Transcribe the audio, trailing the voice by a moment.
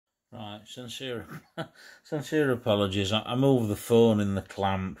Right, sincere apologies. I moved the phone in the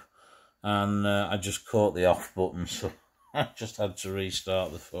clamp and I just caught the off button, so I just had to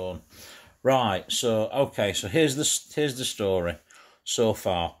restart the phone. Right, so okay, so here's the story so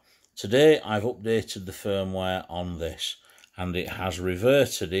far. Today I've updated the firmware on this and it has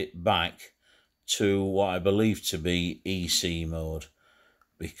reverted it back to what I believe to be EC mode,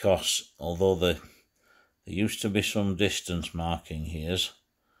 because although there used to be some distance marking here,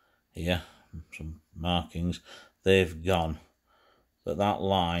 some markings, they've gone. But that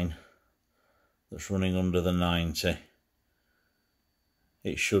line that's running under the 90, I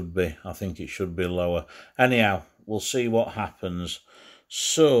think it should be lower. Anyhow, we'll see what happens.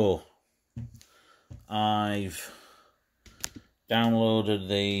 So, I've downloaded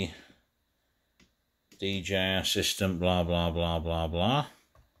the DJI Assistant, blah, blah, blah, blah, blah.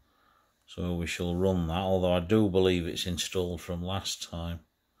 So we shall run that, although I do believe it's installed from last time.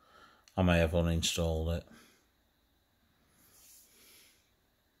 I may have uninstalled it.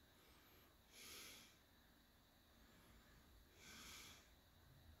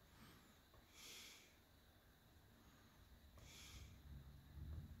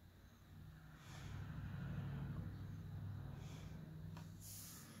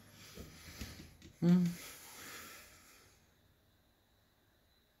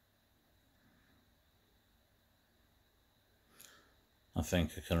 I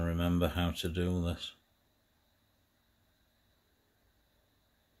think I can remember how to do this.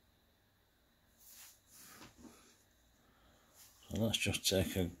 So let's just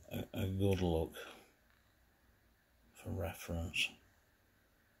take a good look for reference.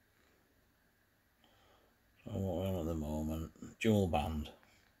 So what we're on at the moment, dual band.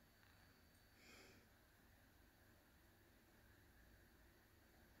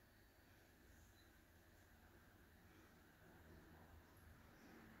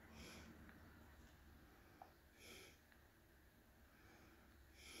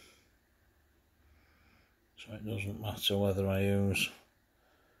 So it doesn't matter whether I use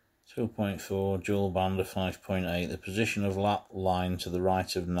 2.4, dual band or 5.8, the position of that line to the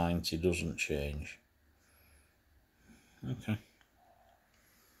right of 90 doesn't change. Okay.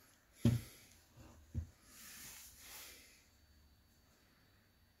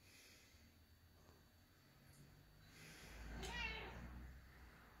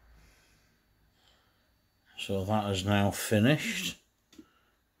 So that is now finished.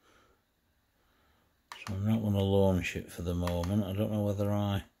 So I'm not going to launch it for the moment. I don't know whether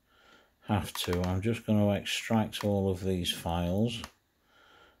I have to. I'm just going to extract all of these files.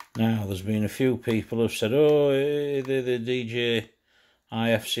 Now, there's been a few people who have said, oh, the DJI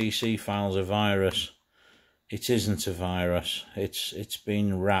FCC file's a virus. It isn't a virus. It's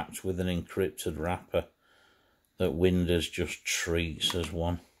been wrapped with an encrypted wrapper that Windows just treats as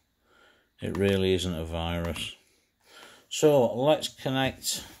one. It really isn't a virus. So let's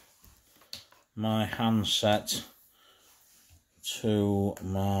connect my handset to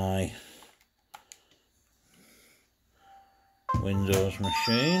my Windows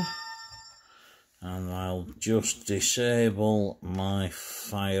machine, and I'll just disable my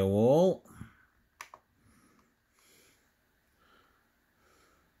firewall.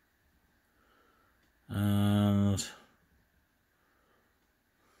 And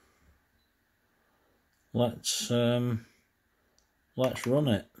let's run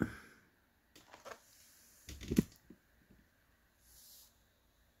it.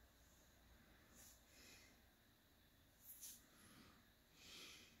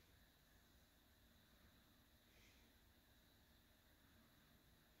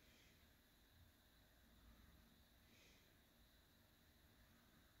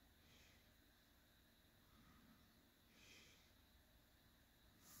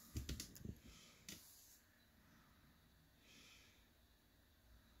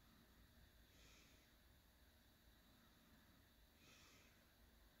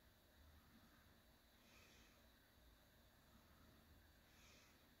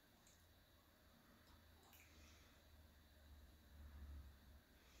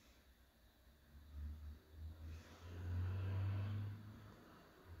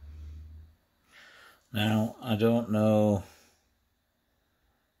 Now, I don't know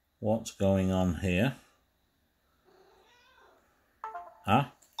what's going on here.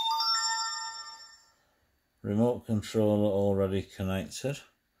 Remote controller already connected.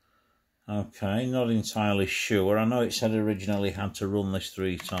 Okay, not entirely sure. I know it said originally had to run this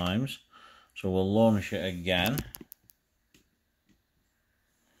 3 times. So we'll launch it again.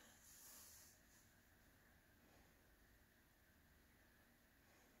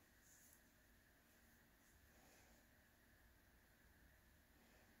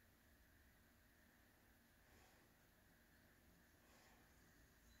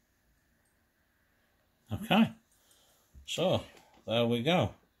 Okay, so there we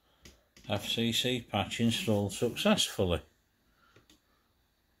go. FCC patch installed successfully.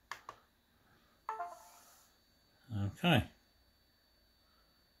 Okay.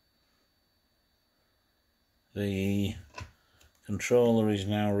 The controller is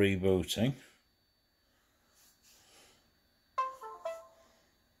now rebooting.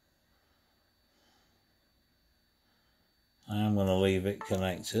 I am going to leave it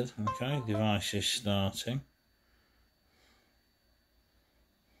connected. Okay, device is starting.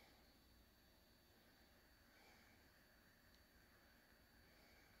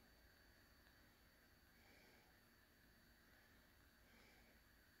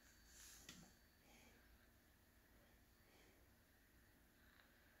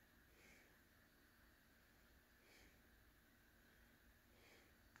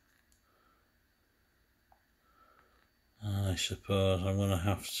 I suppose I'm going to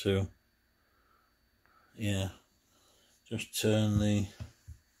have to, yeah, just turn the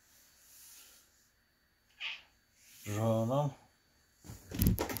drone on.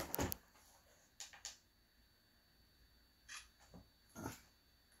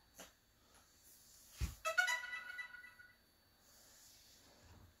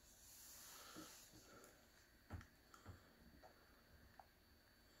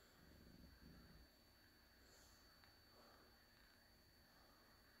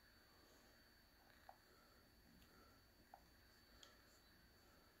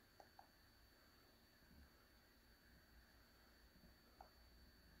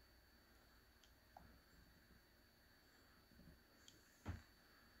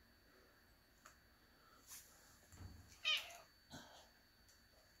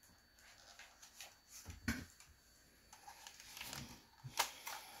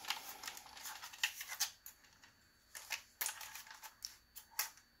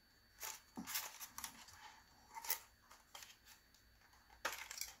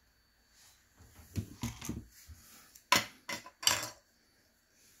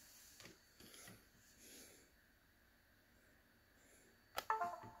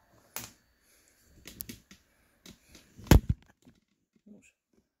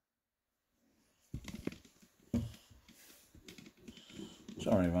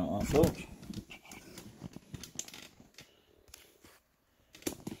 Sorry about that, folks.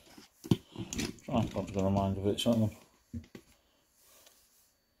 Tripod's got a mind of its own.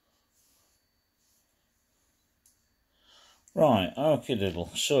 Right, okie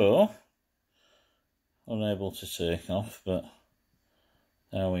diddle. So, unable to take off, but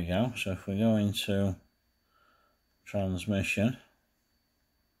there we go. So if we go into transmission,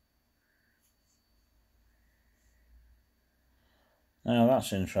 now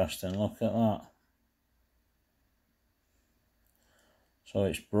that's interesting, look at that. So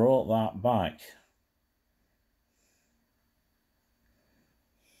it's brought that back.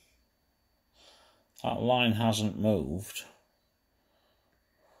 That line hasn't moved,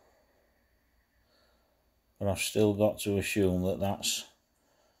 but I've still got to assume that that's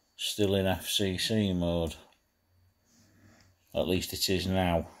still in FCC mode. At least it is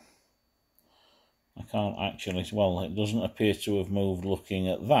now. I can't actually, well, it doesn't appear to have moved looking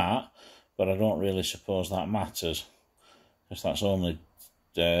at that, but I don't really suppose that matters, because that's only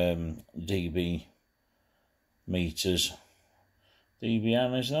dB meters.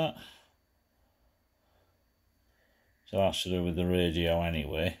 dBm is that? So that's to do with the radio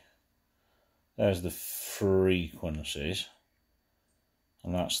anyway. There's the frequencies,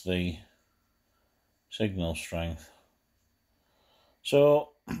 and that's the signal strength. So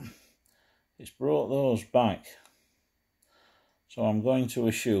it's brought those back. So I'm going to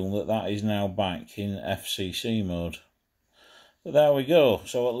assume that that is now back in FCC mode. But there we go.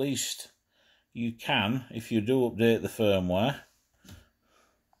 So at least you can, if you do update the firmware,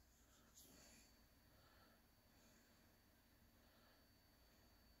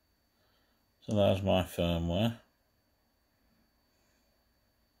 so there's my firmware.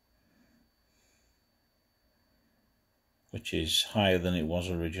 Which is higher than it was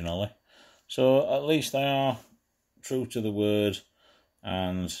originally. So at least they are true to the word,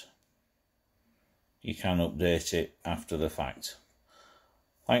 and you can update it after the fact.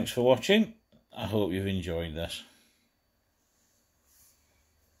 Thanks for watching. I hope you've enjoyed this.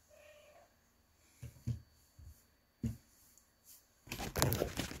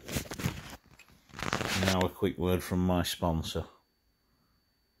 Now a quick word from my sponsor.